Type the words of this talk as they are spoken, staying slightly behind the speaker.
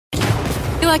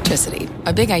Electricity,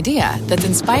 a big idea that's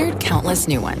inspired countless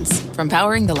new ones. From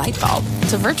powering the light bulb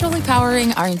to virtually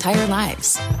powering our entire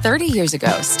lives. 30 years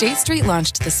ago, State Street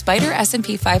launched the Spider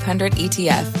S&P 500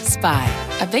 ETF,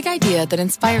 SPY. A big idea that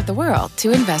inspired the world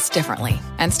to invest differently.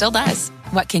 And still does.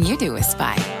 What can you do with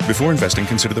SPY? Before investing,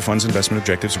 consider the fund's investment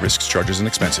objectives, risks, charges, and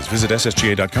expenses. Visit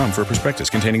ssga.com for a prospectus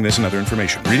containing this and other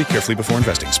information. Read it carefully before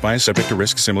investing. SPY is subject to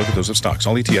risks similar to those of stocks.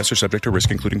 All ETFs are subject to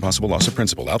risk, including possible loss of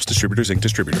principal. Alps Distributors, Inc.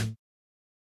 Distributor.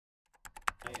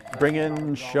 Bring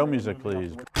in show music,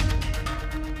 please.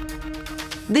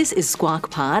 This is Squawk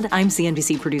Pod. I'm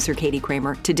CNBC producer Katie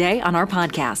Kramer. Today on our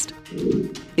podcast,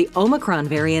 the Omicron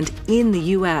variant in the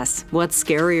U.S. What's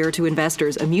scarier to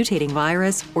investors, a mutating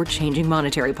virus or changing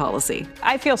monetary policy?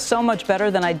 I feel so much better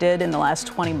than I did in the last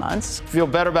 20 months. Feel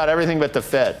better about everything but the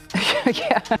Fed.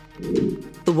 Yeah.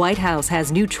 The White House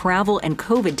has new travel and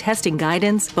COVID testing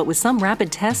guidance, but with some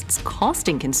rapid tests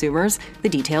costing consumers, the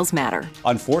details matter.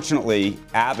 Unfortunately,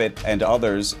 Abbott and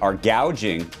others are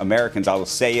gouging Americans. I will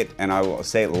say it, and I will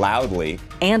say it loudly.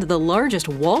 And the largest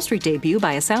Wall Street debut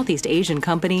by a Southeast Asian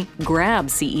company, Grab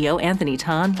CEO Anthony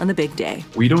Tan on the big day.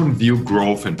 We don't view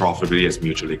growth and profitability as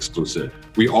mutually exclusive.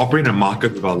 We operate in a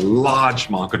market with a large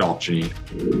market opportunity.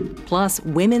 Plus,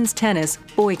 women's tennis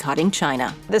boycotting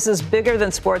China. This is bigger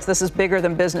than sports. This is bigger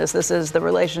than business. This is the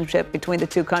relationship between the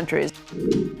two countries.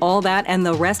 All that and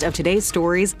the rest of today's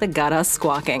stories that got us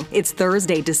squawking. It's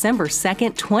Thursday, December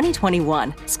 2nd,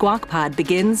 2021. Squawk Pod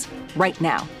begins right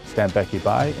now. Stand Becky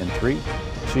by in 3,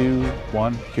 2,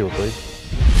 1. Cue, please.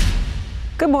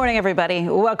 Good morning, everybody.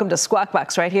 Welcome to Squawk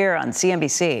Box right here on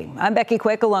CNBC. I'm Becky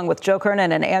Quick, along with Joe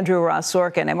Kernan and Andrew Ross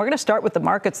Sorkin, and we're going to start with the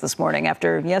markets this morning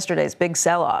after yesterday's big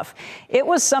sell-off. It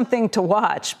was something to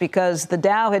watch because the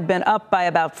Dow had been up by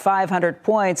about 500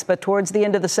 points, but towards the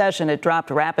end of the session, it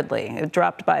dropped rapidly. It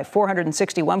dropped by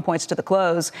 461 points to the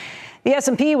close. The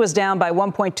S&P was down by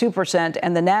 1.2%,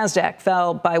 and the Nasdaq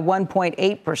fell by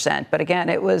 1.8%. But again,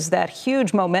 it was that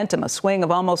huge momentum, a swing of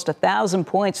almost 1,000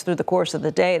 points through the course of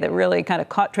the day that really kind of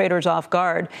caught traders off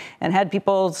guard and had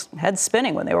people's heads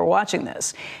spinning when they were watching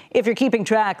this. If you're keeping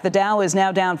track, the Dow is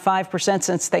now down 5%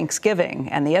 since Thanksgiving,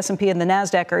 and the S&P and the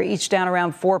Nasdaq are each down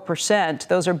around 4%.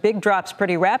 Those are big drops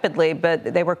pretty rapidly,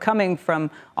 but they were coming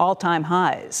from all-time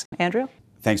highs. Andrew?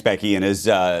 Thanks, Becky. And as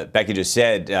Becky just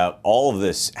said, all of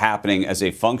this happening as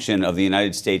a function of the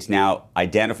United States now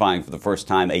identifying for the first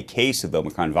time a case of the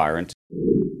Omicron variant.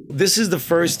 This is the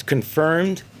first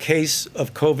confirmed case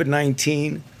of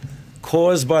COVID-19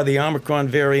 caused by the Omicron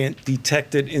variant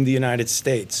detected in the United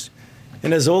States.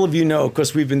 And as all of you know,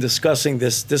 because we've been discussing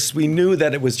this, we knew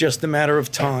that it was just a matter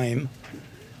of time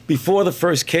before the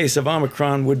first case of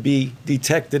Omicron would be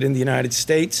detected in the United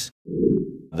States.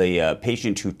 The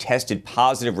patient who tested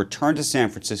positive returned to San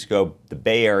Francisco, the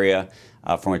Bay Area,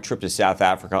 from a trip to South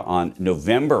Africa on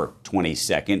November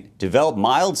 22nd, developed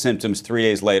mild symptoms 3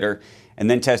 days later, and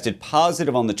then tested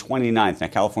positive on the 29th. Now,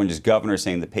 California's governor is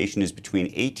saying the patient is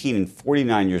between 18 and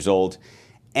 49 years old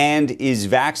and is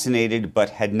vaccinated but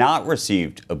had not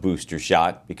received a booster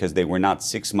shot because they were not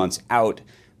 6 months out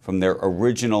from their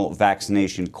original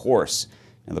vaccination course.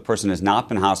 Now, the person has not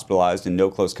been hospitalized and no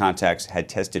close contacts had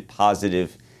tested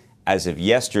positive as of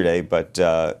yesterday, but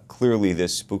clearly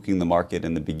this spooking the market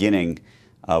in the beginning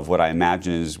of what I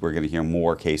imagine is we're going to hear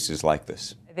more cases like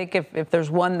this. I think if there's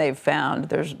one they've found,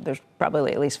 there's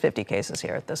probably at least 50 cases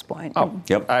here at this point. Oh,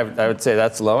 yep. I would say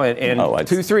that's low. And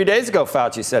 2-3 days ago,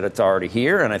 Fauci said it's already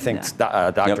here. And I think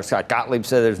Dr. Scott Gottlieb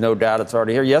said there's no doubt it's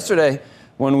already here. Yesterday,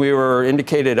 when we were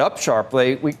indicated up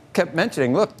sharply, we kept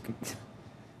mentioning, look,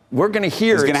 we're going to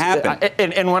hear it's going to happen.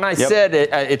 And when I said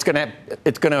it's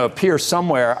going to appear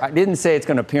somewhere, I didn't say it's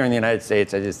going to appear in the United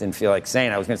States. I just didn't feel like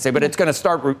saying. I was going to say, but it's going to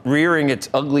start rearing its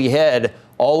ugly head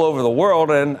all over the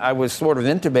world. And I was sort of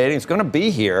intimating it's going to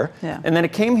be here. Yeah. And then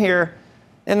it came here,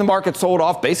 and the market sold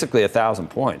off basically 1,000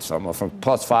 points, almost from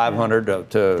plus 500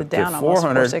 to down 400. Almost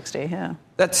 460. Yeah.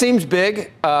 That seems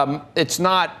big. It's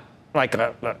not like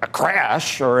a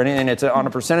crash or anything. It's on a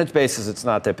percentage basis, it's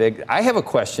not that big. I have a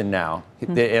question now,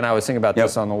 and I was thinking about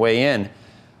this on the way in.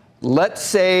 Let's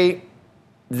say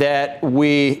that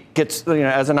we get,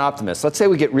 as an optimist, let's say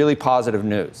we get really positive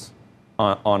news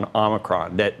on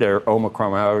Omicron, that they're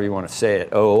Omicron, however you want to say it,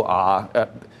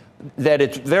 that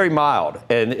it's very mild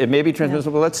and it may be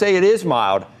transmissible. Let's say it is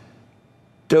mild.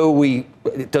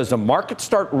 Does the market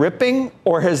start ripping,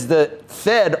 or has the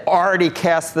Fed already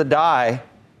cast the die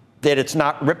that it's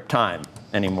not rip time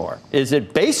anymore? Is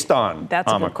it based on That's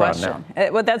Omicron a good question.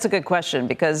 now? Well, that's a good question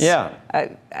because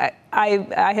I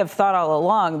have thought all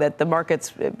along that the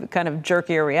market's kind of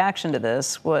jerkier reaction to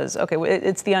this was, okay,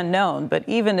 it's the unknown. But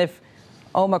even if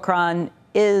Omicron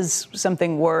is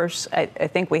something worse, I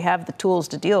think we have the tools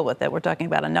to deal with it. We're talking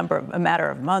about a matter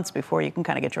of months before you can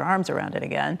kind of get your arms around it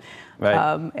again.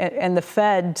 Right. And the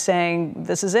Fed saying,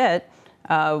 this is it,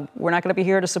 we're not going to be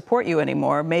here to support you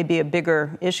anymore, may be a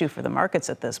bigger issue for the markets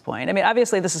at this point. I mean,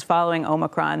 obviously, this is following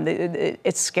Omicron.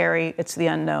 It's scary. It's the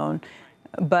unknown.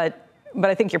 But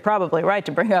I think you're probably right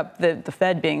to bring up the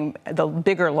Fed being the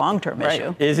bigger long-term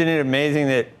issue. Isn't it amazing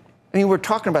that, we're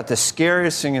talking about the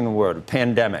scariest thing in the world,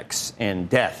 pandemics and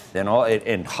death and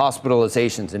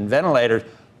hospitalizations and ventilators.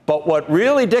 But what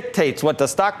really dictates what the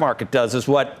stock market does is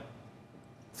what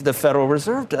the Federal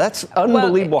Reserve does. That's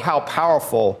unbelievable how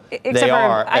powerful they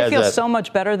are. I feel so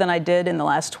much better than I did in the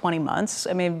last 20 months.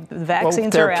 I mean, the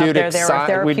vaccines are out there. There are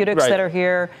therapeutics that are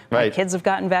here. My kids have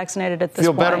gotten vaccinated at this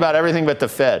point. Feel better about everything but the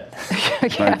Fed.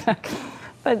 Yeah.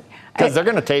 But because they're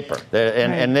going to taper.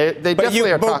 And they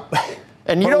definitely are talking.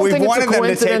 And you don't think it's a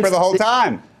coincidence? Them to taper the whole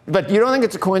time. But you don't think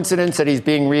it's a coincidence that he's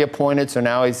being reappointed, so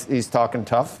now he's talking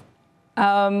tough?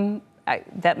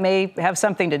 That may have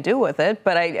something to do with it.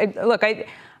 But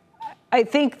I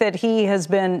think that he has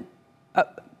been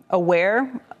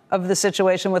aware of the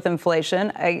situation with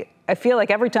inflation. I feel like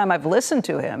every time I've listened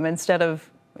to him, instead of,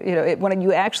 when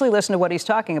you actually listen to what he's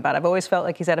talking about, I've always felt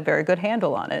like he's had a very good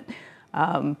handle on it.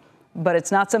 But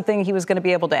it's not something he was going to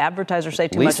be able to advertise or say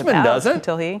too much about doesn't.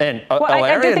 Until he. And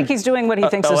I do think he's doing what he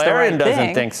thinks is the right thing.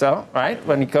 Doesn't think so, right?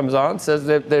 When he comes on, says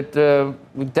that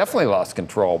we definitely lost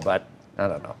control, but I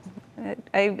don't know.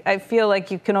 I feel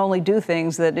like you can only do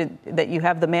things that you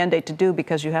have the mandate to do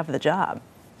because you have the job.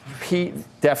 He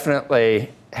definitely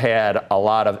had a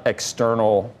lot of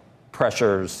external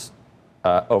pressures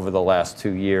over the last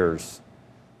 2 years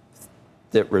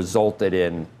that resulted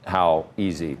in how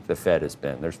easy the Fed has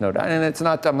been. There's no doubt. And it's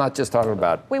not, I'm not just talking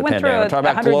about the pandemic. I'm talking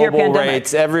about global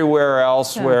rates everywhere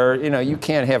else where, you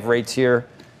can't have rates here,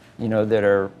 that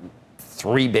are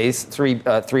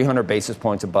 300 basis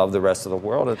points above the rest of the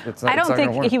world. I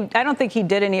don't think he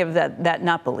did any of that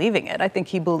not believing it. I think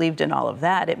he believed in all of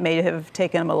that. It may have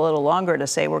taken him a little longer to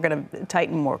say we're going to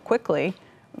tighten more quickly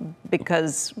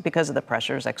because of the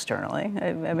pressures externally.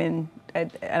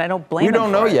 I don't blame him. We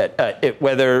don't know yet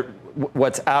whether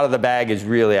what's out of the bag is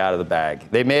really out of the bag.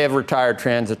 They may have retired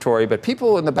transitory, but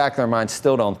people in the back of their minds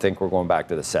still don't think we're going back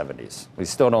to the 70s. We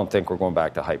still don't think we're going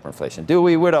back to hyperinflation. Do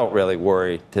we? We don't really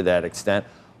worry to that extent.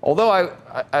 Although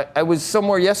I was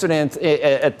somewhere yesterday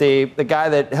at the guy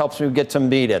that helps me get some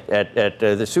meat at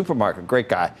the supermarket, great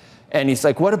guy. And he's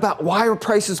like, why are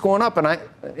prices going up? And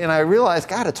I realized,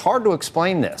 God, it's hard to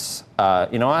explain this.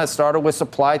 I started with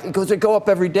supply. He goes, they go up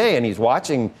every day. And he's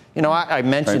watching, I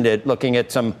mentioned it, looking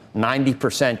at some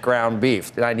 90% ground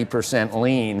beef, 90%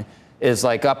 lean is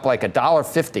up like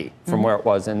 $1.50 from where it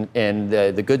was. And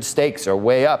the good steaks are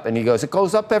way up. And he goes, it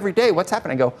goes up every day. What's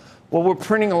happening? I go, well, we're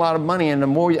printing a lot of money. And the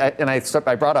more,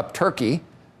 I brought up turkey.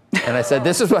 And I said,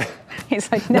 this is what.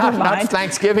 He's like, never mind. Not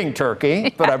Thanksgiving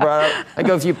turkey, but I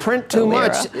go, if you print too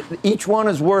much, each one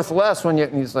is worth less and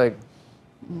he's like,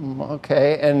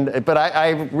 okay. But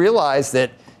I realized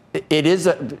that it is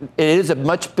a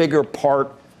much bigger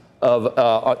part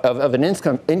of an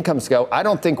income scale. I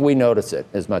don't think we notice it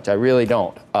as much. I really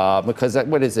don't. Because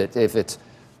what is it? If it's,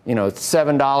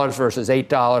 $7 versus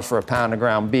 $8 for a pound of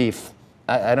ground beef,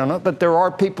 I don't know, but there are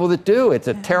people that do. It's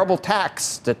a terrible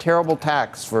tax. It's a terrible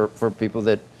tax for people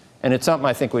that, and it's something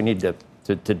I think we need to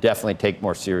definitely take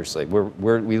more seriously.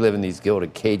 We live in these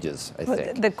gilded cages, I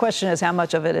think. The question is how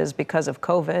much of it is because of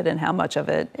COVID and how much of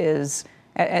it is,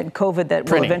 and COVID that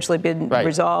printing. Will eventually be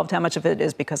resolved, how much of it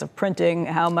is because of printing,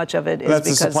 how much of it is that's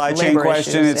because the supply chain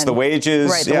question, it's the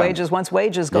wages. Right, the wages. Once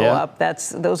wages go up,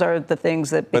 those are the things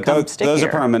that become stickier. Those are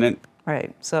permanent.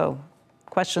 Right, so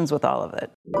questions with all of it.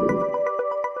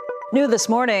 New this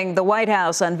morning, the White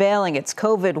House unveiling its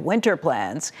COVID winter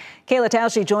plans. Kayla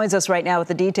Tausche joins us right now with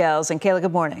the details. And Kayla,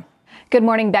 good morning. Good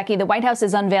morning, Becky. The White House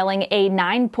is unveiling a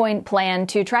 9-point plan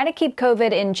to try to keep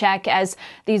COVID in check as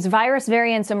these virus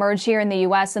variants emerge here in the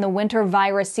U.S. and the winter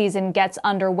virus season gets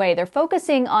underway. They're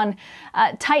focusing on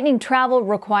tightening travel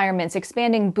requirements,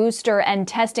 expanding booster and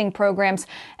testing programs,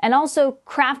 and also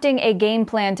crafting a game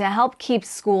plan to help keep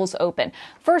schools open.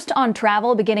 First on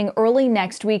travel, beginning early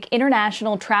next week,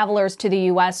 international travelers to the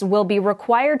U.S. will be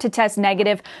required to test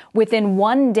negative within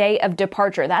 1 day of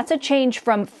departure. That's a change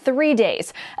from 3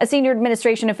 days. A senior senior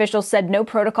administration officials said no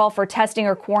protocol for testing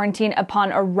or quarantine upon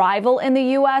arrival in the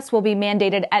U.S. will be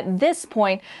mandated at this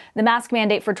point. The mask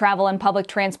mandate for travel and public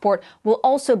transport will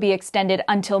also be extended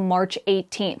until March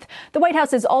 18th. The White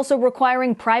House is also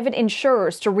requiring private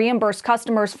insurers to reimburse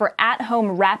customers for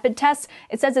at-home rapid tests.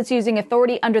 It says it's using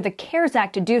authority under the CARES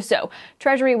Act to do so.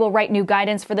 Treasury will write new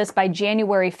guidance for this by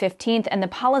January 15th, and the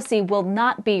policy will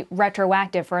not be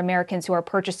retroactive for Americans who are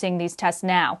purchasing these tests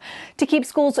now. To keep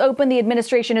schools open, the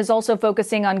administration is also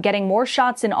focusing on getting more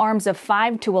shots in arms of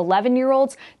 5 to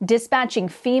 11-year-olds, dispatching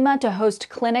FEMA to host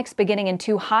clinics beginning in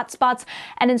 2 hotspots,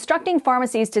 and instructing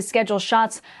pharmacies to schedule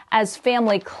shots as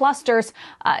family clusters.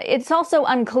 It's also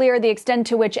unclear the extent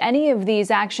to which any of these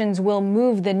actions will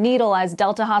move the needle as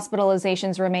Delta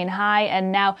hospitalizations remain high,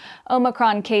 and now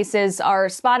Omicron cases are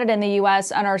spotted in the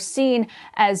U.S. and are seen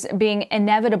as being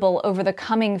inevitable over the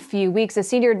coming few weeks. A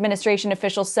senior administration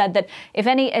official said that if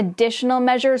any additional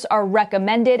measures are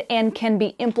recommended and can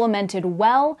be implemented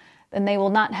well, then they will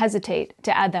not hesitate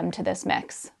to add them to this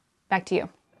mix. Back to you.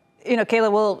 You know,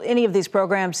 Kayla, will any of these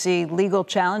programs see legal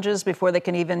challenges before they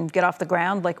can even get off the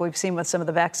ground, like we've seen with some of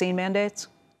the vaccine mandates?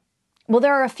 Well,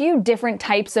 there are a few different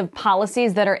types of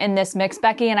policies that are in this mix,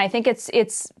 Becky, and I think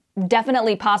it's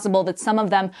definitely possible that some of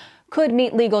them could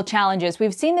meet legal challenges.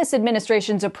 We've seen this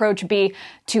administration's approach be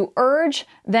to urge,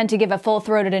 then to give a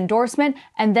full-throated endorsement,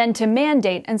 and then to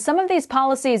mandate. And some of these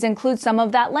policies include some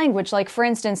of that language. Like, for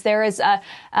instance, there is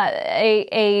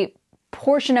a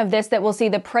portion of this that will see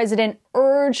the president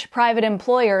urge private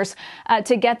employers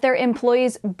to get their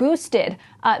employees boosted.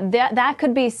 That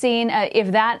could be seen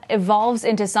if that evolves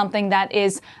into something that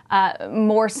is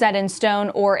more set in stone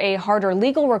or a harder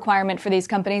legal requirement for these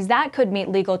companies. That could meet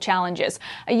legal challenges.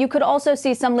 You could also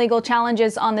see some legal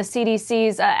challenges on the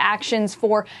CDC's actions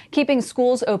for keeping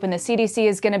schools open. The CDC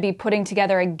is going to be putting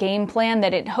together a game plan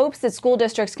that it hopes that school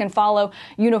districts can follow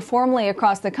uniformly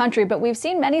across the country. But we've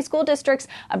seen many school districts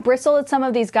bristle at some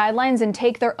of these guidelines and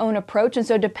take their own approach. And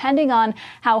so depending on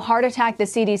how hard attack the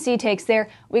CDC takes there,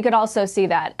 we could also see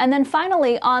that. And then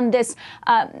finally, on this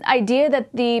idea that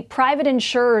the private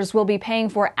insurers will be paying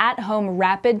for at-home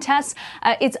rapid tests,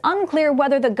 it's unclear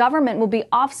whether the government will be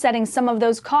offsetting some of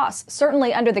those costs.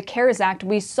 Certainly under the CARES Act,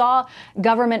 we saw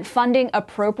government funding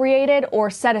appropriated or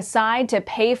set aside to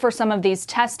pay for some of these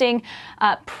testing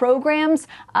programs.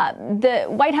 The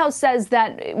White House says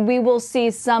that we will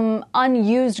see some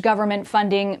unused government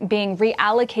funding being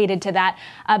reallocated to that.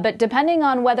 But depending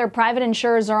on whether private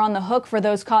insurers are on the hook for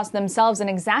those costs themselves and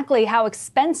exactly how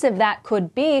expensive that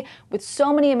could be, with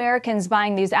so many Americans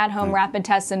buying these at-home rapid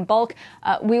tests in bulk,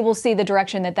 we will see the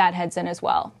direction that that heads in as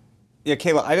well. Yeah,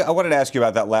 Kayla, I wanted to ask you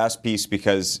about that last piece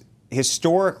because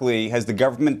historically, has the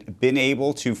government been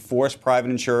able to force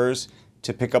private insurers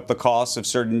to pick up the costs of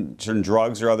certain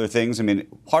drugs or other things? I mean,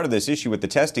 part of this issue with the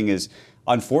testing is,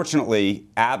 unfortunately,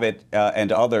 Abbott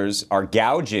and others are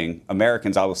gouging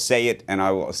Americans. I will say it, and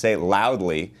I will say it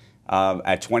loudly,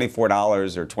 at $24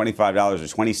 or $25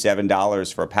 or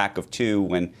 $27 for a pack of 2,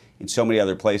 when in so many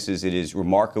other places it is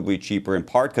remarkably cheaper, in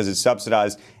part because it's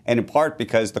subsidized and in part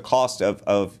because the cost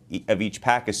of each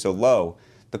pack is so low.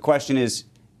 The question is,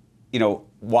 you know,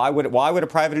 why would a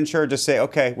private insurer just say,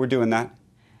 okay, we're doing that?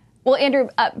 Well, Andrew,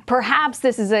 perhaps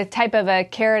this is a type of a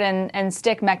carrot and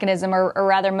stick mechanism, or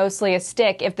rather mostly a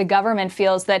stick. If the government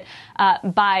feels that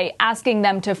by asking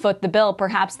them to foot the bill,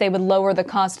 perhaps they would lower the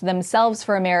cost themselves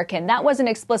for American. That wasn't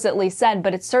explicitly said,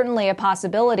 but it's certainly a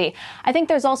possibility. I think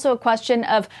there's also a question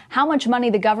of how much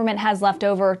money the government has left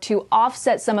over to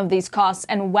offset some of these costs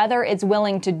and whether it's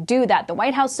willing to do that. The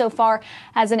White House so far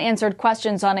hasn't answered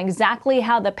questions on exactly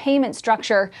how the payment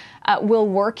structure will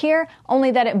work here, only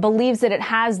that it believes that it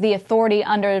has the authority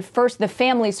under the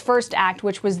Families First Act,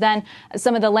 which was then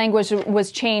some of the language was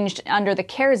changed under the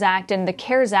CARES Act, and the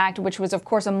CARES Act, which was, of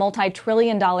course, a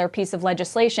multi-trillion-dollar piece of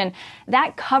legislation,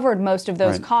 that covered most of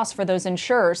those costs for those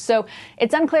insurers. So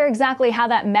it's unclear exactly how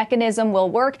that mechanism will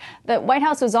work. The White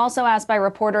House was also asked by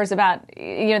reporters about,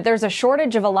 there's a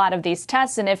shortage of a lot of these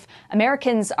tests, and if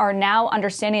Americans are now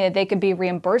understanding that they could be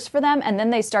reimbursed for them and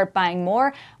then they start buying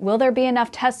more, will there be enough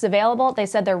tests available? They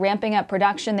said they're ramping up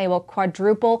production. They will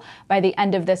quadruple by the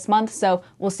end of this month. So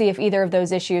we'll see if either of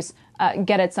those issues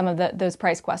get at some of those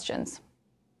price questions.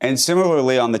 And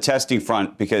similarly on the testing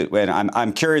front, because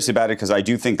I'm curious about it because I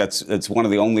do think that's one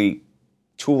of the only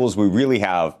tools we really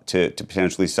have to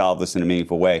potentially solve this in a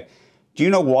meaningful way. Do you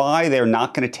know why they're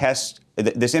not going to test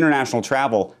this international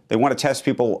travel? They want to test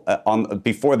people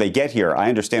before they get here. I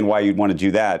understand why you'd want to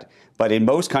do that. But in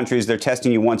most countries, they're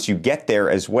testing you once you get there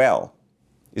as well.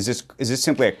 Is this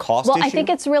simply a cost issue? Well, I think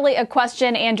it's really a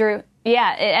question, Andrew.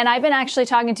 Yeah, and I've been actually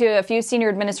talking to a few senior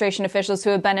administration officials who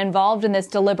have been involved in this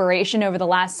deliberation over the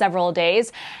last several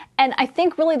days. And I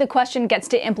think really the question gets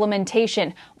to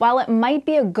implementation. While it might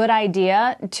be a good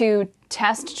idea to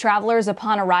test travelers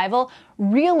upon arrival,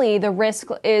 really the risk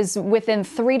is within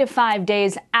 3 to 5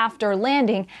 days after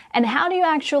landing. And how do you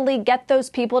actually get those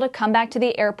people to come back to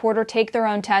the airport or take their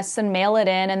own tests and mail it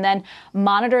in and then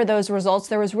monitor those results?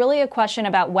 There was really a question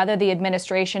about whether the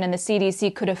administration and the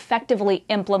CDC could effectively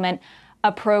implement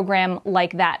a program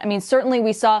like that. I mean, certainly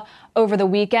we saw over the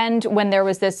weekend when there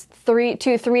was this 2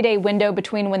 to 3 day window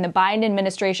between when the Biden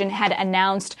administration had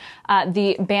announced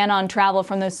the ban on travel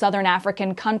from those southern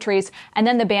African countries and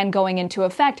then the ban going into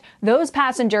effect. Those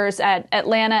passengers at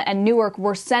Atlanta and Newark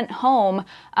were sent home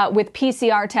with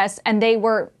PCR tests, and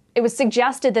it was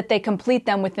suggested that they complete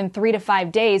them within 3 to 5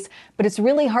 days, but it's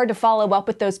really hard to follow up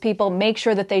with those people, make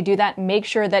sure that they do that, make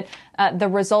sure that the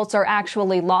results are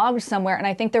actually logged somewhere. And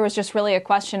I think there was just really a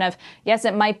question of, yes,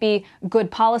 it might be good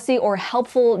policy or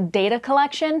helpful data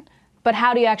collection, but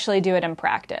how do you actually do it in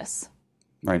practice?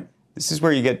 Right. This is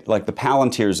where you get like the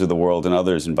Palantirs of the world and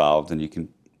others involved, and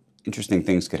interesting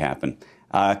things could happen.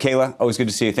 Kayla, always good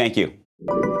to see you. Thank you.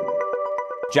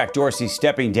 Jack Dorsey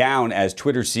stepping down as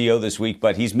Twitter CEO this week,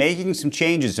 but he's making some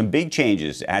changes, some big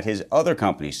changes at his other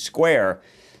company, Square,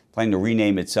 planning to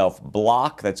rename itself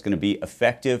Block. That's going to be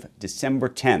effective December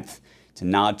 10th to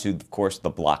nod to, of course,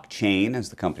 the blockchain as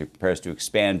the company prepares to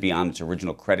expand beyond its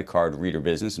original credit card reader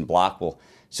business. And Block will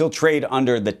still trade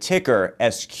under the ticker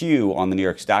SQ on the New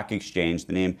York Stock Exchange.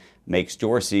 The name makes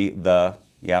Dorsey the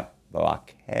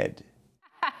blockhead.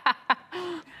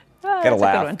 Got a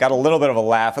laugh. Got a little bit of a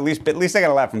laugh. At least I got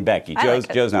a laugh from Becky.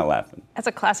 Joe's not laughing. That's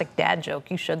a classic dad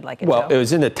joke. You should like it. Well, Joe. It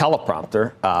was in the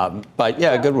teleprompter, but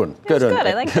yeah, good one. Good one. Good.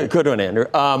 I like it. Good one, Andrew.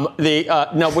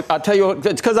 No, I'll tell you what.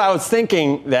 It's because I was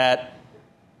thinking that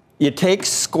you take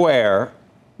Square,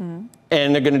 and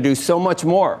they're going to do so much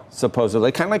more.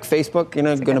 Supposedly, kind of like Facebook. You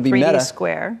know, going to be 3D Meta.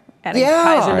 Square. And it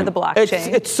ties into the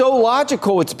blockchain. It's so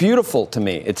logical. It's beautiful to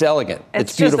me. It's elegant.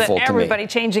 It's beautiful just that to me. everybody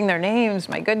changing their names.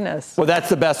 My goodness. Well, that's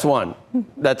the best one.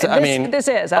 This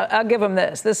is. I'll give them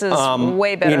this. This is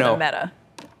way better than Meta.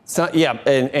 So, yeah,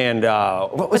 and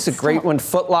what was the great one?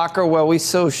 Foot Locker. Well, we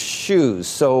sew shoes,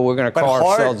 so we're going to call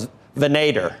ourselves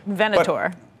Venator.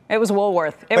 It was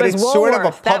Woolworth. It was Woolworth. Sort of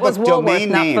a that was public Woolworth, domain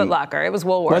not name. Foot Locker. It was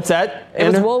Woolworth. What's that? It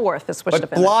was Woolworth. That switched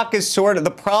up in Block is sort of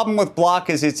the problem with Block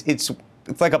is it's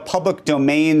like a public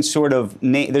domain sort of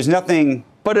name. There's nothing.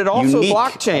 But it also unique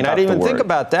blockchain. I didn't even think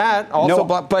about that. Also,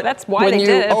 but that's why they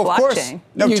did it. Oh, of course.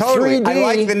 No, totally. 3D, I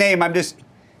like the name.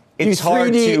 It's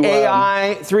hard to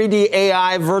 3D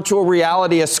AI virtual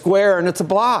reality a Square, and it's a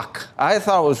Block. I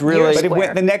thought it was really.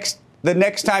 But the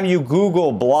next time you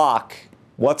Google Block,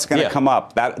 what's going to come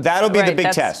up? That'll be the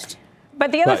big test.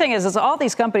 But the other thing is all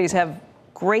these companies have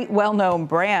great, well-known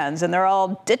brands, and they're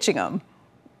all ditching them.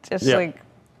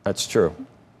 That's true.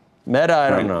 Meta, I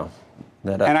don't know.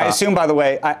 And I assume, by the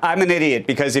way, I'm an idiot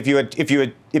because if you had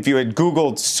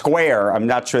Googled Square, I'm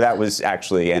not sure that was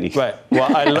actually any. Right.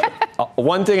 Well,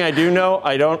 one thing I do know,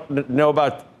 I don't know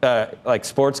about like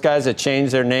sports guys that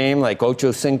change their name, like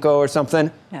Ocho Cinco or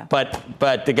something. Yeah.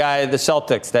 But the guy, the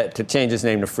Celtics, to change his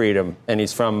name to Freedom, and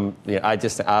he's from.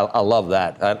 I love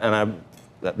that.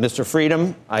 Mr.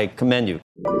 Freedom, I commend you.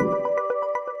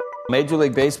 Major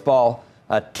League Baseball.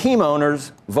 Team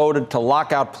owners voted to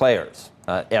lock out players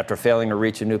after failing to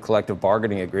reach a new collective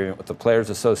bargaining agreement with the Players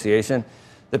Association.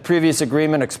 The previous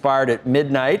agreement expired at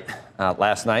midnight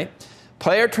last night.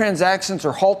 Player transactions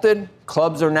are halted.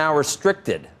 Clubs are now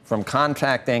restricted from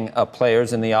contacting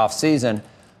players in the offseason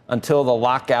until the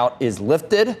lockout is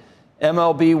lifted.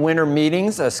 MLB winter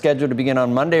meetings scheduled to begin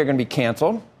on Monday are going to be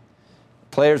canceled.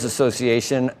 Players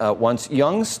Association wants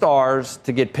young stars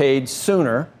to get paid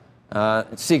sooner.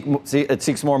 It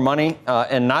seeks more money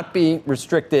and not be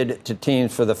restricted to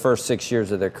teams for the first 6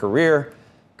 years of their career.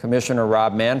 Commissioner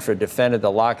Rob Manfred defended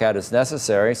the lockout as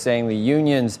necessary, saying the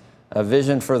union's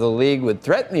vision for the league would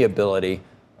threaten the ability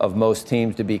of most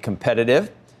teams to be competitive.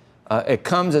 It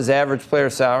comes as average player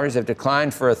salaries have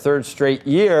declined for a third straight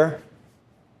year,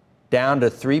 down to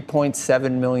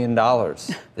 $3.7 million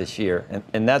this year.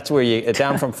 And that's where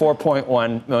down from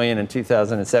 $4.1 million in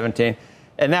 2017.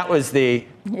 And that was the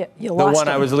one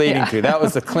I was leading to. That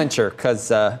was the clincher, because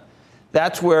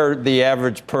that's where the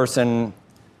average person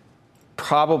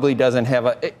probably doesn't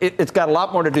have it's got a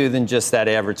lot more to do than just that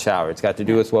average salary. It's got to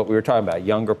do with what we were talking about,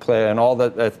 younger player and all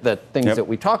the things that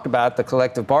we talked about, the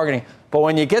collective bargaining. But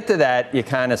when you get to that, you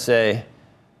kind of say,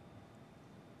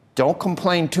 don't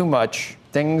complain too much.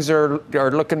 Things are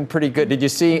looking pretty good. Did you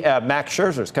see Max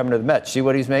Scherzer's coming to the Mets? See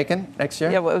what he's making next year?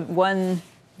 Yeah, $1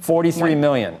 $43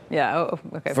 million. Yeah. Oh,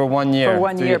 okay. For 1 year. For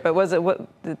 1 year, but was it what?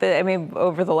 I mean,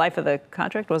 over the life of the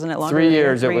contract, wasn't it longer? 3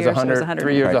 years. It was 100.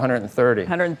 3 years, 130.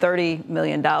 $130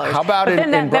 million. How about but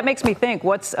then that makes me think.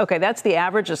 That's the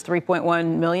average is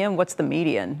 3.1 million. What's the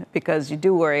median? Because you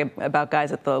do worry about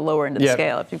guys at the lower end of the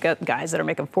scale. If you've got guys that are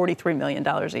making $43 million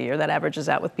a year, that averages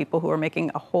out with people who are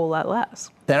making a whole lot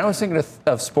less. Then I was thinking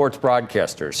of sports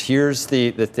broadcasters. Here's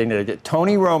the thing that I did.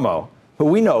 Tony Romo, who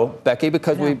we know, Becky,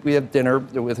 because we have dinner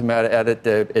with him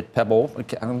at Pebble.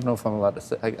 I don't know if I'm allowed to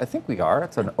say. I think we are.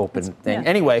 It's an open thing. Yeah.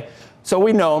 Anyway, so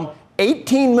we know him.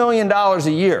 $18 million a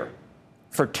year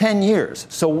for 10 years.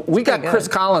 So we got Chris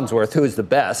Collinsworth, who is the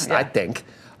best, I think.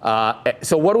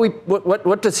 So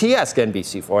what does he ask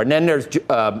NBC for? And then there's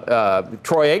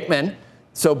Troy Aikman.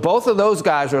 So both of those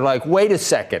guys are like, wait a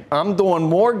second, I'm doing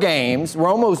more games.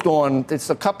 Romo's doing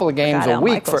a couple of games a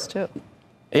week too.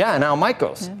 Yeah, and Al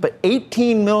Michaels. Yeah. But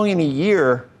 $18 million a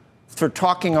year for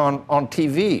talking on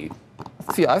TV.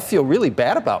 I feel really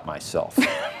bad about myself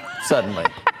suddenly.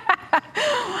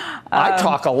 I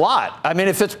talk a lot. I mean,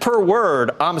 if it's per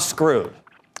word, I'm screwed.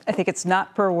 I think it's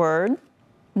not per word.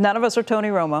 None of us are Tony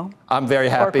Romo. I'm very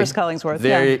happy. Or Chris Collinsworth.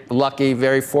 Very lucky,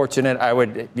 very fortunate. I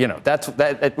would,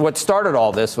 what started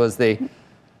all this was the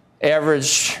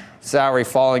average salary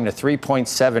falling to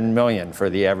 $3.7 million for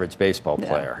the average baseball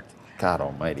player. God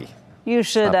almighty. You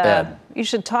should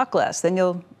talk less, then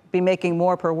you'll be making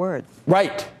more per word.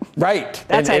 Right.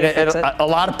 That's how you fix it. A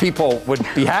lot of people would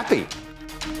be happy.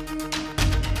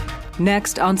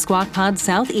 Next on Squawk Pod,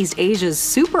 Southeast Asia's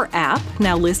super app,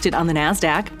 now listed on the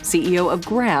NASDAQ, CEO of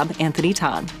Grab, Anthony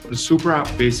Tan. The super app,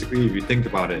 basically, if you think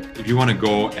about it, if you want to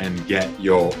go and get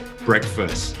your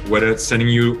breakfast, whether it's sending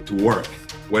you to work,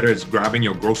 whether it's grabbing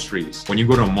your groceries, when you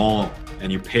go to a mall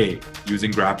and you pay using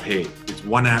Grab Pay, it's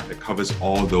one app that covers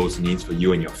all those needs for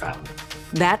you and your family.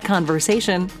 That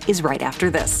conversation is right after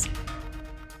this.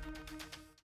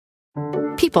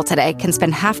 People today can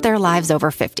spend half their lives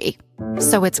over 50.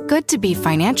 So it's good to be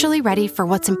financially ready for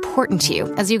what's important to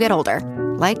you as you get older,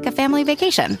 like a family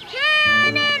vacation.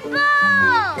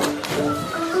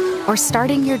 Or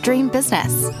starting your dream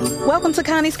business. Welcome to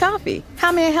Connie's Coffee.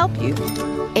 How may I help you?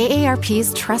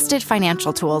 AARP's trusted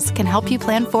financial tools can help you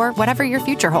plan for whatever your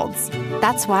future holds.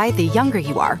 That's why the younger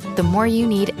you are, the more you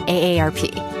need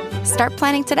AARP. Start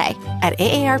planning today at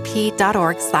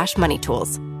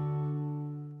aarp.org/moneytools.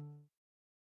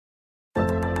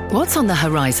 What's on the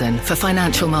horizon for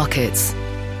financial markets?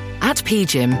 At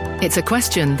PGIM, it's a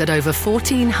question that over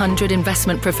 1,400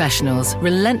 investment professionals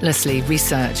relentlessly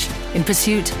research in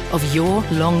pursuit of your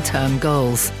long-term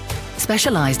goals.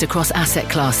 Specialized across asset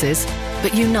classes,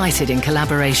 but united in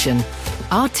collaboration,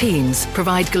 our teams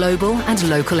provide global and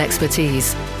local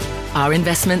expertise. Our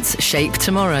investments shape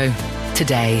tomorrow,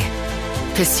 today.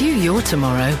 Pursue your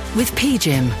tomorrow with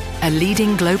PGIM, a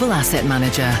leading global asset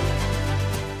manager.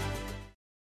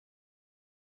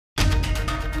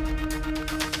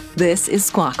 This is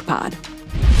Squawk Pod.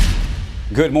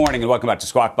 Good morning and welcome back to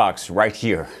Squawk Box right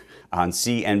here on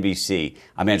CNBC.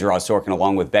 I'm Andrew Ross Sorkin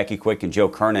along with Becky Quick and Joe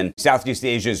Kernan. Southeast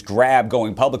Asia's Grab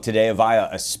going public today via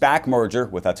a SPAC merger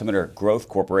with Altimeter Growth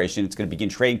Corporation. It's going to begin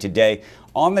trading today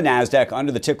on the NASDAQ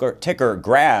under the ticker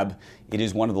Grab. It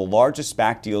is one of the largest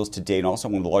SPAC deals to date and also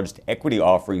one of the largest equity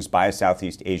offerings by a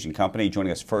Southeast Asian company.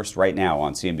 Joining us first right now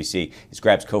on CNBC is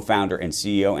Grab's co-founder and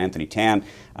CEO, Anthony Tan.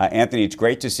 Anthony, it's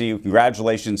great to see you.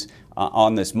 Congratulations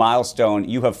on this milestone.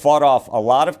 You have fought off a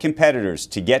lot of competitors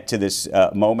to get to this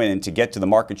moment and to get to the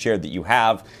market share that you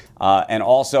have, and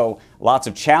also lots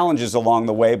of challenges along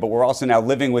the way, but we're also now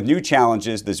living with new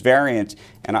challenges, this variant,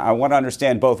 and I want to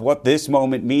understand both what this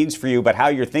moment means for you, but how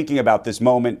you're thinking about this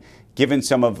moment given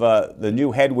some of the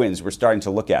new headwinds we're starting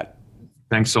to look at.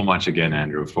 Thanks so much again,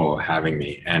 Andrew, for having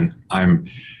me. And I'm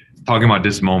talking about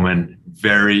this moment,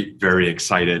 very, very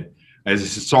excited. It's a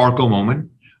historical moment.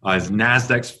 It's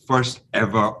NASDAQ's first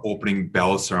ever opening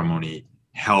bell ceremony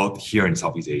held here in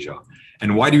Southeast Asia.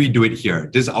 And why do we do it here?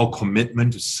 This is our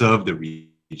commitment to serve the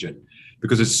region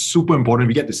because it's super important.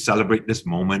 We get to celebrate this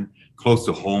moment close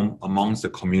to home amongst the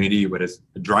community, whether it's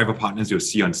the driver partners you'll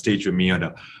see on stage with me or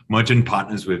the merchant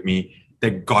partners with me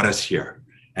that got us here.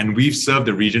 And we've served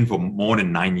the region for more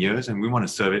than 9 years, and we want to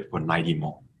serve it for 90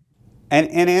 more. And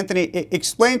Anthony,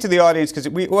 explain to the audience, because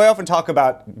we often talk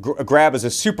about Grab as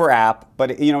a super app, but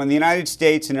in the United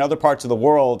States and in other parts of the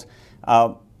world,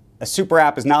 a super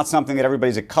app is not something that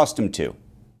everybody's accustomed to.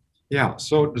 Yeah,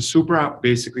 so the super app,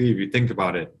 basically, if you think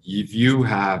about it, if you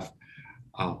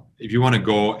want to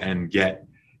go and get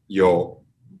your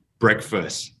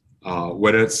breakfast,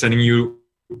 whether it's sending you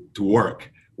to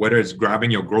work, whether it's grabbing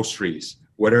your groceries,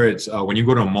 whether it's when you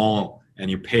go to a mall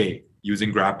and you pay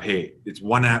using GrabPay. It's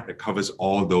one app that covers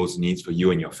all those needs for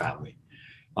you and your family.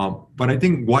 But I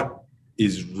think what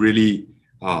is really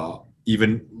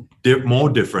even more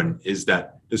different is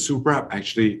that the super app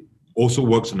actually also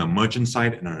works on a merchant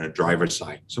side and on a driver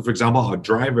side. So for example, our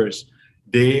drivers,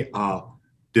 they are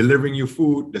delivering you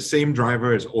food. The same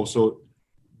driver is also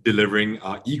delivering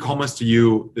e-commerce to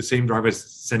you. The same driver is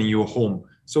sending you home.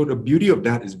 So the beauty of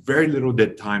that is very little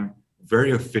dead time,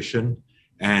 very efficient,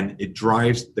 and it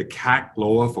drives the CAC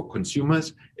lower for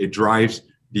consumers. It drives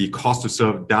the cost to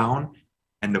serve down,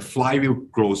 and the flywheel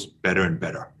grows better and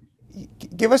better.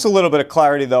 Give us a little bit of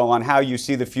clarity, though, on how you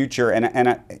see the future.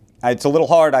 And it's a little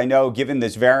hard, I know, given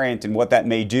this variant and what that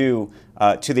may do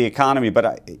to the economy.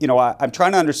 But, I'm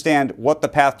trying to understand what the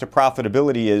path to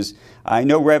profitability is. I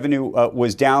know revenue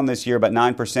was down this year, about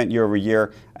 9% year over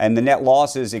year, and the net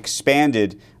losses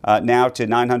expanded now to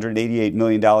 $988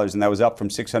 million, and that was up from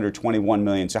 $621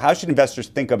 million. So how should investors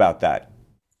think about that?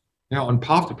 Now, on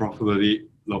path to profitability,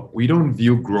 look, we don't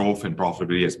view growth and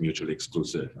profitability as mutually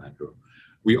exclusive, Andrew.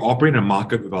 We operate in a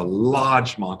market with a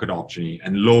large market opportunity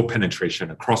and low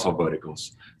penetration across our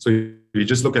verticals. So if you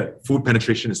just look at food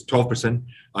penetration is 12%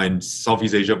 in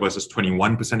Southeast Asia versus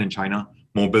 21% in China.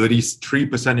 Mobility is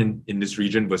 3% in this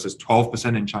region versus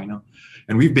 12% in China.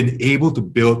 And we've been able to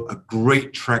build a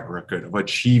great track record of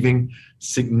achieving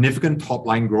significant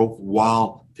top-line growth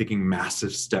while taking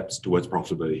massive steps towards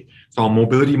profitability. So our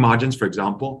mobility margins, for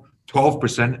example,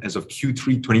 12% as of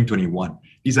Q3 2021.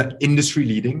 These are industry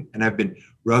leading and have been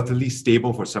relatively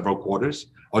stable for several quarters.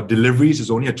 Our deliveries is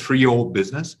only a 3-year-old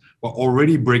business, but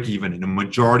already break even in a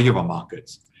majority of our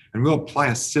markets. And we'll apply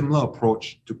a similar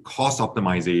approach to cost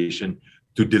optimization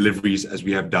to deliveries as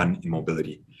we have done in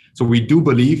mobility. So we do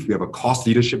believe we have a cost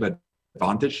leadership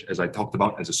advantage, as I talked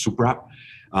about, as a super app.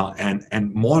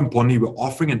 And more importantly, we're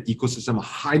offering an ecosystem of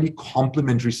highly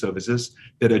complementary services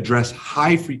that address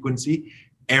high frequency,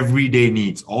 everyday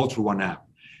needs all through one app.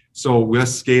 So we're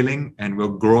scaling and we're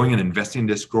growing and investing in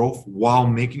this growth while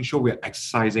making sure we're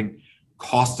exercising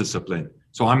cost discipline.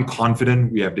 So I'm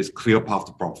confident we have this clear path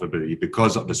to profitability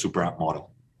because of the super app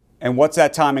model. And what's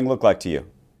that timing look like to you?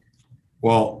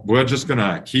 Well, we're just going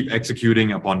to keep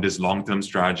executing upon this long-term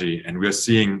strategy. And we're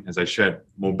seeing, as I shared,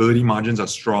 mobility margins are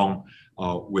strong.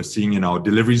 We're seeing in our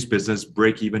deliveries business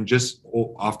break even just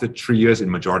after 3 years in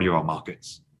majority of our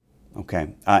markets.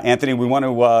 Okay. Anthony, we want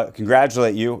to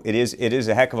congratulate you. It is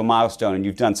a heck of a milestone, and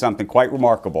you've done something quite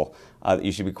remarkable that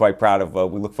you should be quite proud of.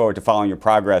 We look forward to following your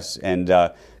progress, and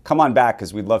come on back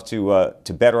because we'd love to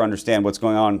better understand what's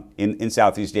going on in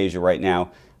Southeast Asia right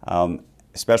now,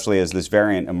 especially as this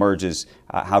variant emerges,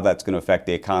 how that's going to affect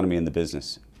the economy and the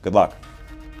business. Good luck.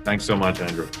 Thanks so much,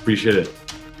 Andrew. Appreciate it.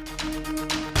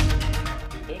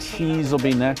 Tease will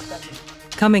be next.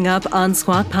 Coming up on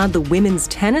Squawk Pod, the Women's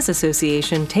Tennis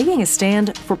Association taking a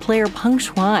stand for player Peng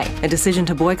Shuai, a decision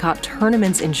to boycott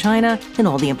tournaments in China and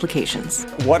all the implications.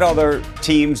 What other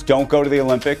teams don't go to the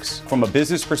Olympics? From a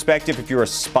business perspective, if you're a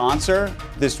sponsor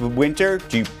this winter,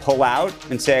 do you pull out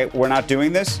and say, we're not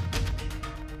doing this?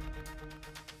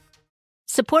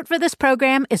 Support for this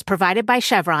program is provided by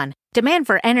Chevron. Demand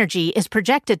for energy is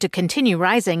projected to continue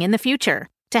rising in the future.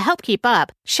 To help keep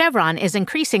up, Chevron is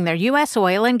increasing their U.S.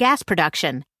 oil and gas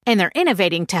production, and they're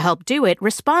innovating to help do it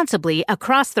responsibly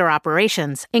across their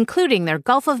operations, including their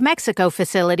Gulf of Mexico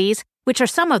facilities, which are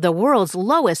some of the world's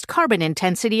lowest carbon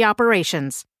intensity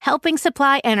operations, helping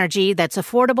supply energy that's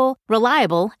affordable,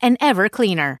 reliable, and ever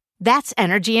cleaner. That's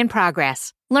energy in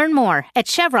progress. Learn more at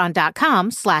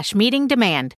chevron.com/meeting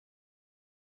demand.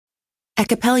 At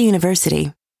Capella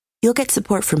University, you'll get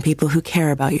support from people who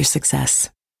care about your success.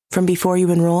 From before you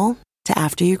enroll to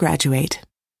after you graduate,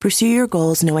 pursue your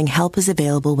goals knowing help is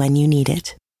available when you need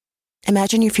it.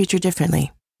 Imagine your future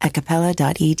differently at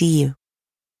capella.edu.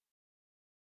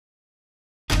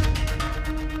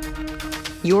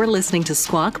 You're listening to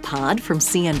Squawk Pod from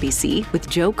CNBC with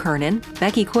Joe Kernan,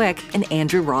 Becky Quick, and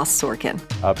Andrew Ross Sorkin.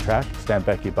 Up track, stand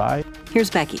Becky by. Here's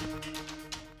Becky.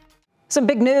 Some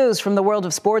big news from the world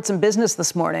of sports and business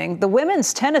this morning. The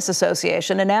Women's Tennis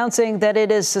Association announcing that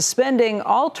it is suspending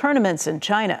all tournaments in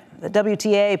China. The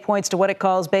WTA points to what it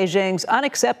calls Beijing's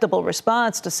unacceptable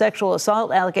response to sexual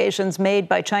assault allegations made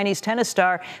by Chinese tennis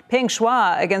star Peng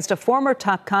Shuai against a former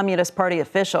top Communist Party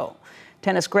official.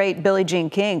 Tennis great Billie Jean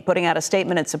King putting out a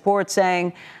statement in support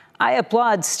saying, I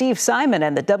applaud Steve Simon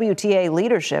and the WTA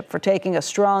leadership for taking a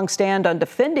strong stand on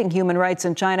defending human rights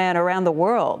in China and around the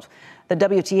world. The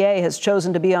WTA has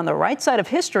chosen to be on the right side of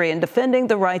history in defending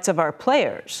the rights of our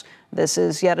players. This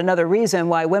is yet another reason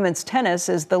why women's tennis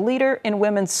is the leader in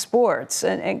women's sports.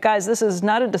 And guys, this is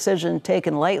not a decision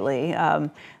taken lightly.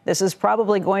 This is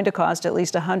probably going to cost at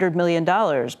least $100 million,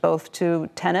 both to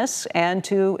tennis and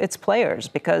to its players,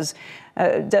 because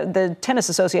the Tennis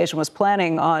Association was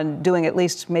planning on doing at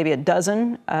least maybe a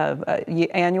dozen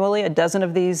annually, a dozen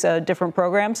of these different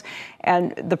programs.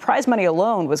 And the prize money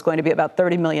alone was going to be about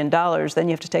 $30 million. Then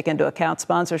you have to take into account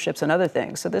sponsorships and other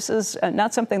things. So this is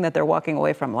not something that they're walking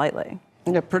away from lightly.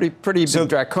 Yeah, pretty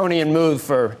draconian move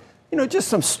for, just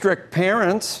some strict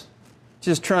parents.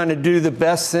 Just trying to do the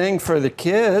best thing for the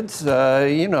kids,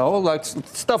 like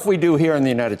stuff we do here in the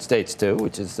United States, too,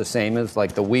 which is the same as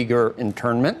like the Uyghur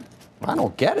internment. I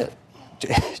don't get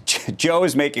it. Joe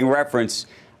is making reference,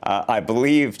 I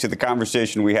believe, to the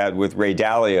conversation we had with Ray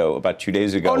Dalio about 2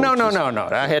 days ago. Oh, no.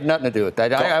 I had nothing to do with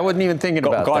that. I wasn't even thinking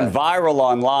about that. Gone viral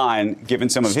online, given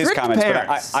some of his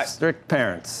comments. Strict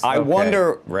parents. I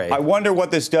wonder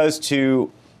what this does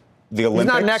to the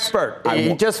Olympics. He's not an expert.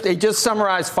 He just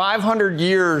summarized 500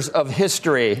 years of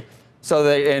history. So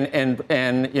they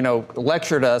and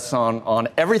lectured us on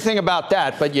everything about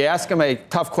that. But you ask him a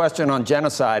tough question on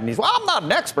genocide, and he's, I'm not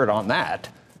an expert on that,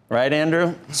 right,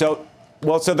 Andrew? So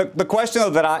the question though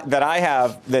that I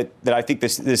have that I think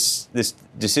this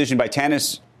decision by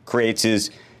tennis creates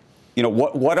is,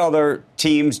 what other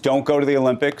teams don't go to the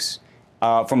Olympics?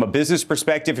 From a business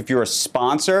perspective, if you're a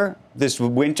sponsor this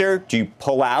winter, do you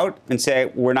pull out and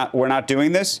say we're not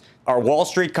doing this? Are Wall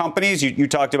Street companies? You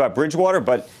talked about Bridgewater,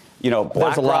 but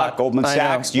BlackRock, Goldman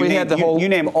Sachs, you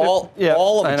name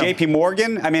all of J.P.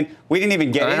 Morgan. I mean, we didn't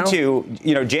even get into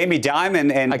Jamie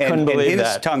Dimon and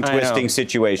his tongue twisting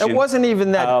situation. It wasn't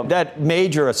even that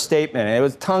major a statement. It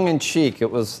was tongue in cheek.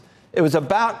 It was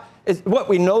about. What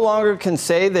we no longer can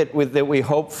say that we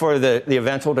hope for the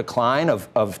eventual decline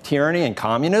of tyranny and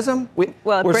communism. It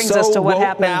brings us to what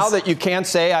happens now that you can't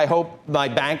say I hope my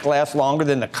bank lasts longer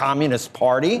than the Communist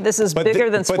Party. This is bigger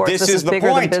than sports. This is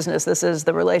bigger than business. This is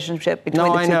the relationship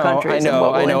between the two countries. I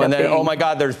know. And then, oh my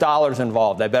God, there's dollars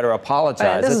involved. I better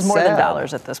apologize. This is more than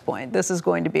dollars at this point. This is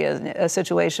going to be a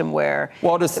situation where,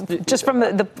 just from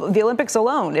the Olympics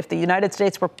alone, if the United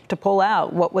States were to pull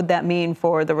out, what would that mean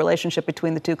for the relationship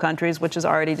between the two countries, which has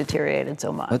already deteriorated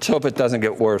so much? Let's hope it doesn't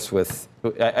get worse.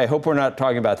 I hope we're not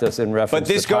talking about this in reference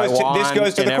to Taiwan. But this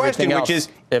goes to the question, which is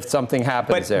if something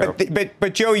happens there.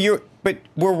 But Joe,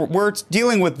 we're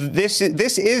dealing with this.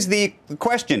 This is the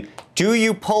question: do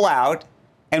you pull out,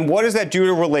 and what does that do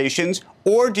to relations,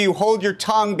 or do you hold your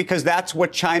tongue because that's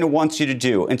what China wants you to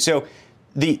do? And so,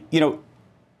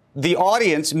 the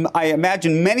audience, I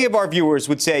imagine many of our viewers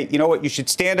would say, you know what, you should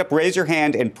stand up, raise your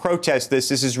hand, and protest this.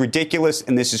 This is ridiculous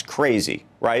and this is crazy,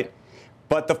 right?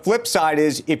 But the flip side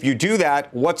is, if you do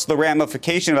that, what's the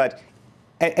ramification of that?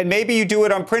 And maybe you do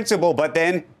it on principle, but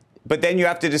then you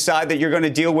have to decide that you're going to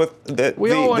deal with the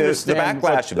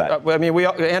backlash of that. I mean,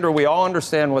 Andrew, we all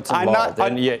understand what's involved. I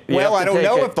don't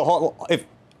know if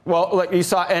Well, like you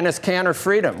saw Enes Kanter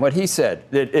Freedom, what he said.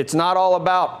 It's not all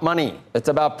about money. It's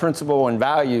about principle and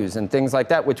values and things like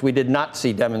that, which we did not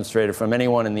see demonstrated from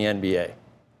anyone in the NBA,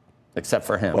 except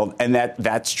for him. Well, and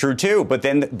that's true too. But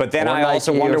then I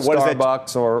also wonder what does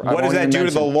that do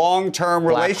to the long-term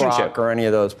relationship BlackRock or any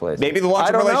of those places? Maybe the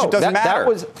long-term relationship doesn't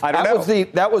matter.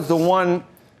 That was the one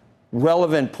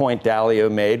relevant point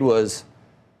Dalio made was,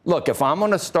 look, if I'm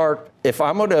going to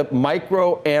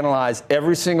microanalyze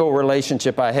every single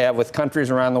relationship I have with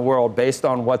countries around the world based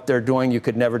on what they're doing, you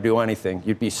could never do anything.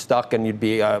 You'd be stuck, and you'd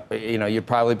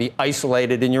probably be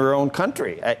isolated in your own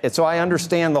country. So I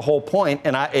understand the whole point,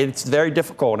 and it's very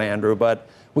difficult, Andrew, but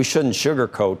we shouldn't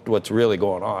sugarcoat what's really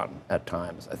going on at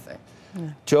times, I think.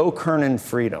 Yeah. Joe Kernan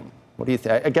Freedom. What do you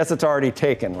think? I guess it's already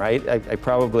taken, right? I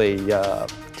probably...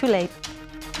 Too late.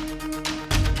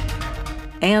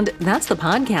 And that's the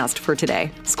podcast for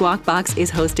today. Squawk Box is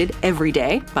hosted every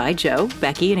day by Joe,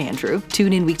 Becky, and Andrew.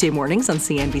 Tune in weekday mornings on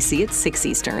CNBC at 6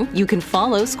 Eastern. You can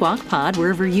follow Squawk Pod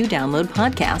wherever you download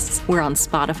podcasts. We're on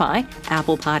Spotify,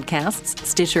 Apple Podcasts,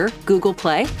 Stitcher, Google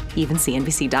Play, even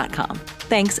CNBC.com.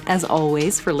 Thanks, as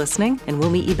always, for listening, and we'll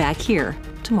meet you back here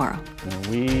tomorrow.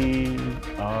 We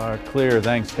are clear.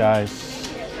 Thanks, guys.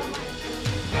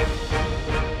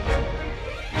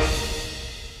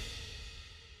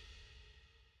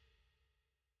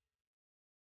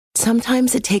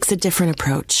 Sometimes it takes a different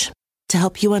approach to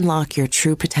help you unlock your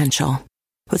true potential.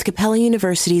 With Capella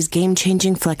University's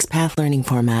game-changing FlexPath learning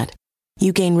format,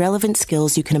 you gain relevant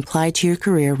skills you can apply to your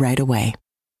career right away.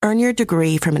 Earn your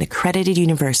degree from an accredited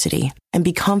university and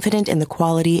be confident in the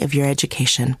quality of your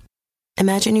education.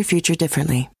 Imagine your future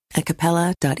differently at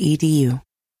capella.edu.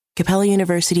 Capella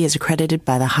University is accredited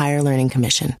by the Higher Learning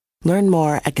Commission. Learn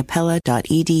more at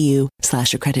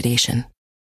capella.edu/accreditation.